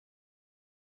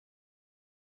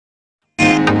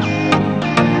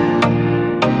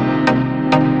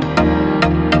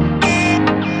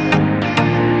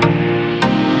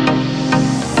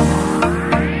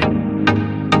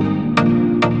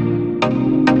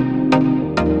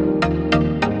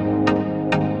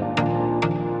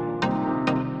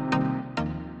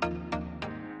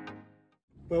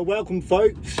Well, welcome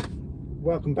folks,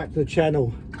 welcome back to the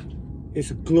channel. It's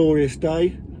a glorious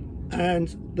day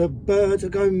and the birds are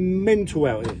going mental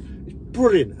out here. It's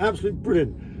brilliant, absolutely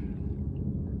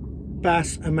brilliant.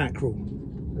 Bass and mackerel.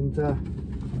 And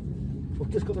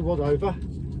I've just got the rod over.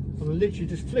 I'm literally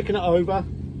just flicking it over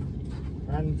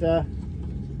and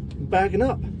bagging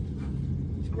up.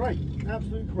 It's great,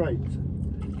 absolutely great.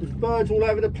 There's birds all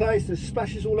over the place, there's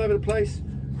splashes all over the place.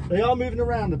 They are moving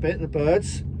around a bit, the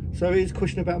birds, so it is a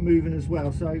question about moving as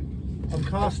well. So I'm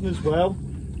casting as well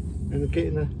and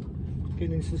getting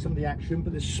into some of the action,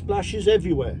 but there's splashes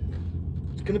everywhere.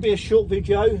 It's going to be a short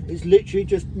video. It's literally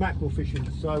just mackerel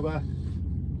fishing. So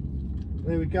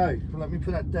there we go. Well, let me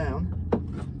put that down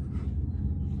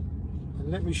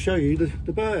and let me show you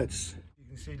the birds. You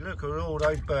can see, look at all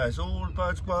those birds. All the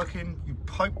birds working.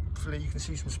 Hopefully you can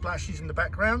see some splashes in the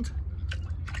background.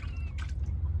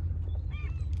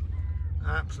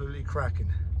 Absolutely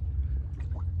cracking.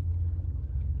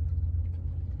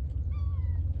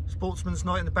 Sportsman's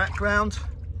night in the background.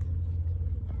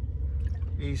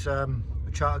 He's a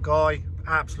charter guy,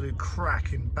 absolute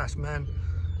cracking bass man.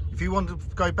 If you want to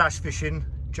go bass fishing,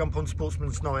 jump on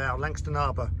Sportsman's night out, Langston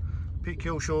Harbour. Pete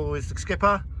Kilshaw is the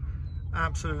skipper.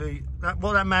 Absolutely,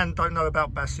 what that man don't know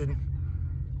about bassing,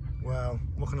 well,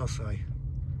 what can I say?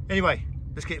 Anyway,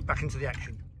 let's get back into the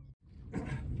action.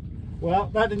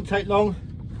 Well, that didn't take long.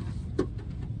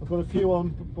 I've got a few on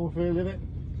before I leave it.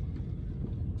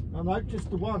 Oh no, just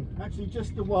the one. Actually,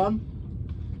 just the one.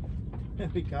 There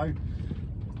we go.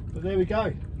 But there we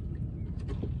go.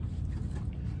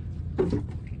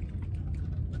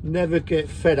 Never get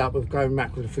fed up of going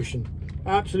mackerel fishing.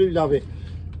 Absolutely love it.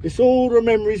 It's all the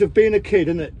memories of being a kid,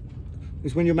 isn't it?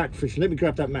 It's when you're mackerel fishing. Let me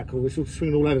grab that mackerel. It's all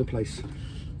swinging all over the place.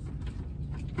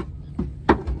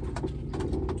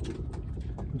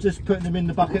 Just putting them in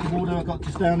the bucket of water I got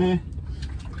just down here.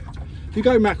 If you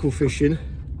go mackerel fishing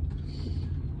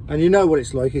and you know what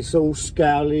it's like, it's all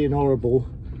scowly and horrible,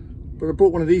 but I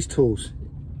brought one of these tools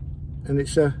and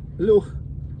it's a little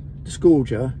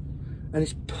disgorger and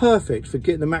it's perfect for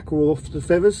getting the mackerel off the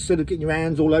feathers instead of getting your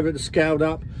hands all over it, scaled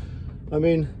up. I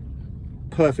mean,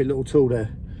 perfect little tool there.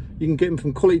 You can get them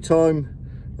from Quality Time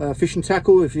fishing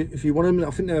tackle if you want them.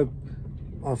 I think they're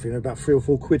about £3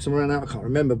 or £4 somewhere around that, I can't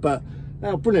remember, but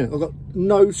oh, brilliant. I've got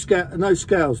no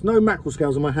scales, no mackerel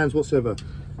scales on my hands whatsoever.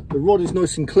 The rod is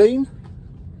nice and clean.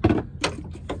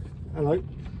 Hello,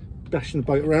 dashing the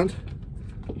boat around.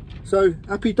 So,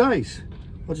 happy days.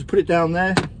 I'll just put it down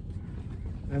there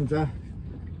and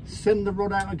send the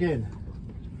rod out again.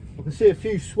 I can see a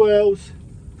few swirls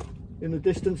in the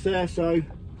distance there, so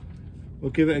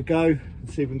we'll give it a go and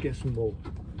see if we can get some more.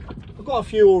 I've got a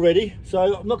few already,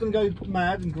 so I'm not going to go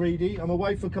mad and greedy. I'm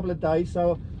away for a couple of days,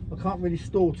 so I can't really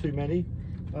store too many.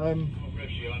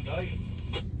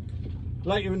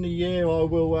 Later in the year I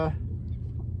will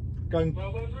go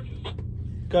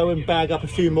and bag up a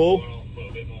few more. I'm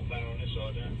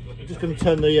just going to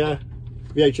turn the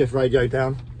VHF radio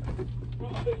down.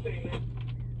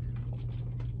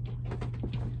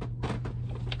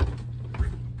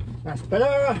 That's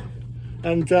better.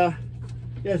 And yeah,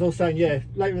 as I was saying, yeah,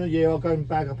 later in the year I'll go and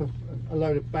bag up a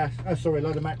load of bass, a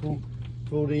load of mackerel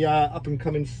for the up and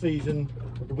coming season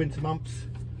of the winter months.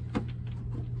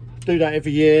 Do that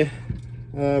every year.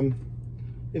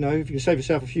 You know, if you can save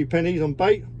yourself a few pennies on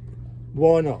bait,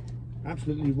 why not?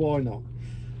 Absolutely, why not?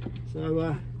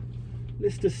 So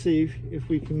let's just see if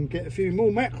we can get a few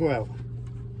more mackerel out.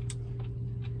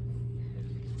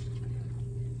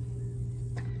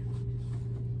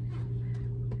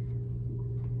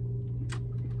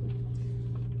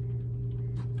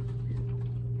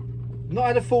 Not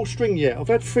had a full string yet. I've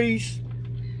had 3s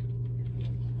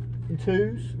and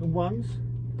 2s and 1s,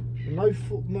 and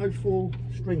no full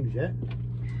strings yet.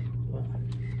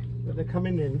 But they're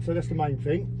coming in, so that's the main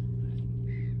thing.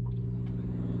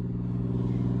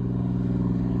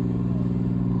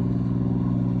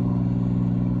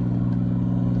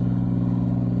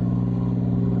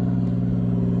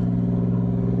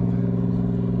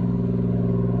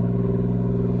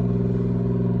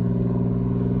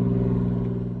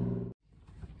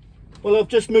 Well, I've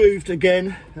just moved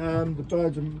again. The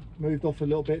birds have moved off a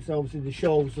little bit, so obviously the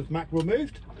shoals of mackerel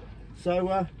moved.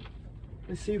 So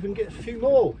let's see if we can get a few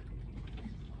more.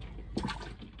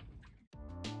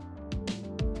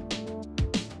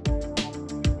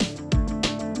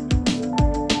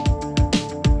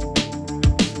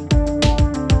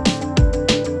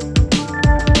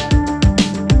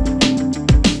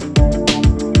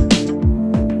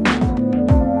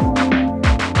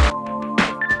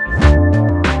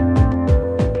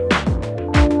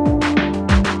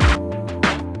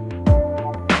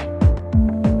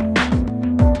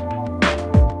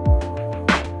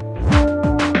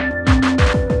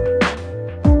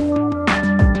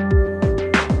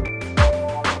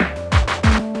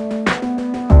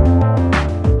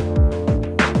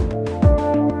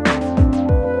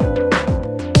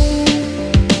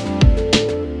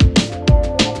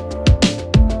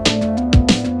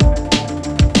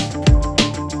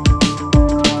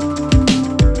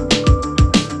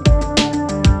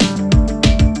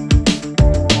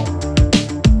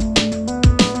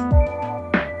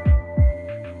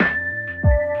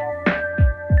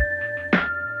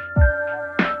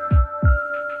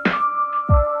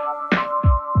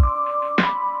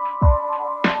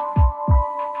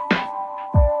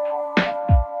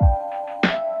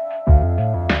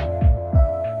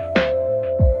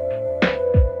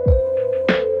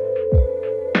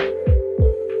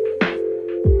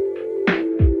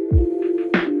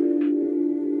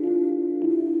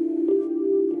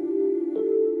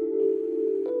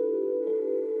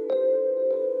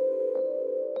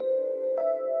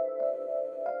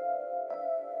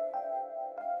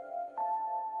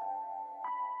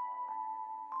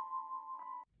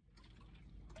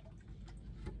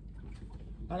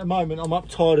 At the moment I'm up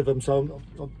tired of them, so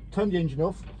I've turned the engine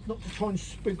off, not to try and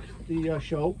spook the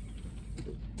shoal,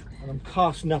 and I'm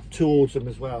casting up towards them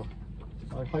as well.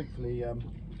 So hopefully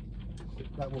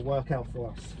that will work out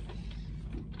for us.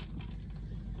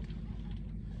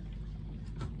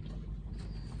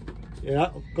 Yeah,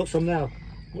 I've got some now.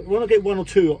 When I get one or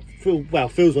two,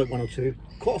 feels like one or two,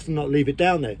 quite often not leave it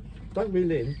down there. Don't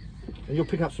reel in and you'll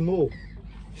pick up some more.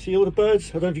 See all the birds?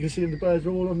 I don't know if you can see them, the birds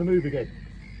are all on the move again.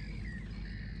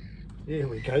 Here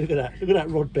we go, look at that. Look at that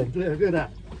rod bend, look at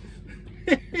that.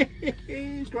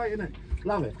 It's great, isn't it?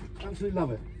 Love it, absolutely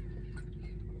love it.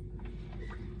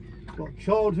 What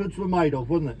childhoods were made of,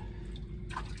 wasn't it?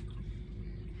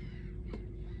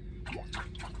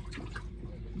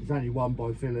 There's only one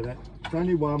by feeling it. There's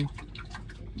only one.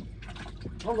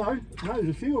 Oh no, there's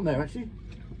a few on there actually.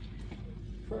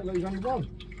 There's only one.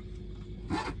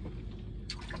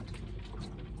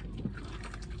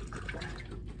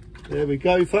 There we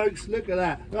go, folks. Look at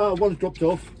that. Oh, one's dropped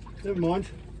off. Never mind.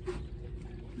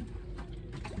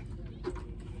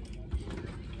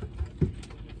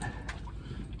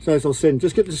 So as I was saying,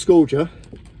 just get the scourger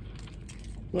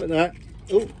like that.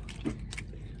 Oh,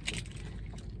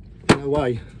 no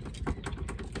way.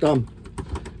 Done.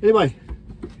 Anyway.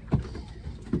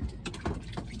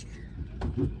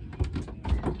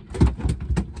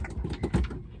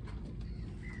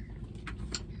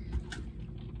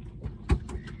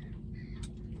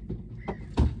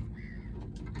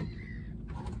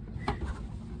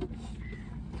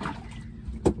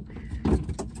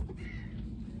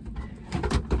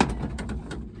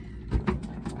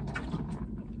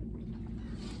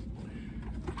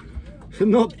 It's a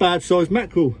not bad sized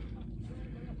mackerel.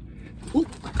 Ooh.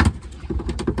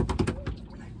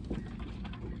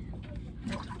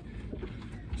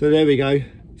 So there we go.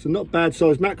 It's a not bad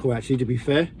sized mackerel actually, to be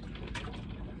fair.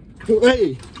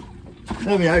 Hey,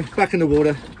 there we go, back in the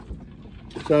water.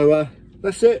 So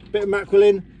that's it, bit of mackerel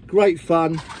in, great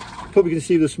fun. Probably gonna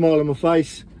see the smile on my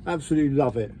face. Absolutely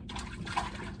love it.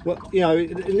 Well, you know,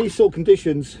 in these sort of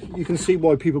conditions, you can see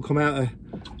why people come out of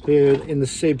here in the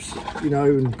sibs, you know,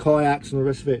 and kayaks and the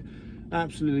rest of it.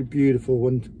 Absolutely beautiful,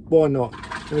 and why not?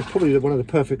 And it's probably one of the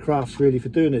perfect crafts really for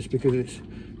doing this, because it's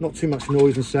not too much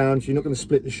noise and sound. You're not going to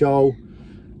split the shoal,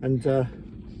 and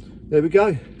there we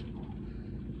go.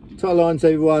 Tight lines,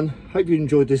 everyone. Hope you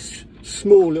enjoyed this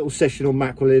small little session on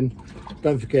mackerel.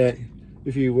 Don't forget,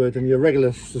 if you would, and you're a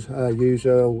regular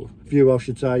user or viewer I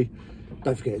should say,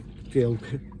 don't forget to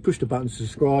push the button to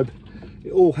subscribe.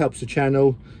 It all helps the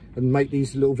channel and make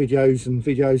these little videos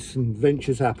and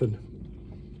ventures happen.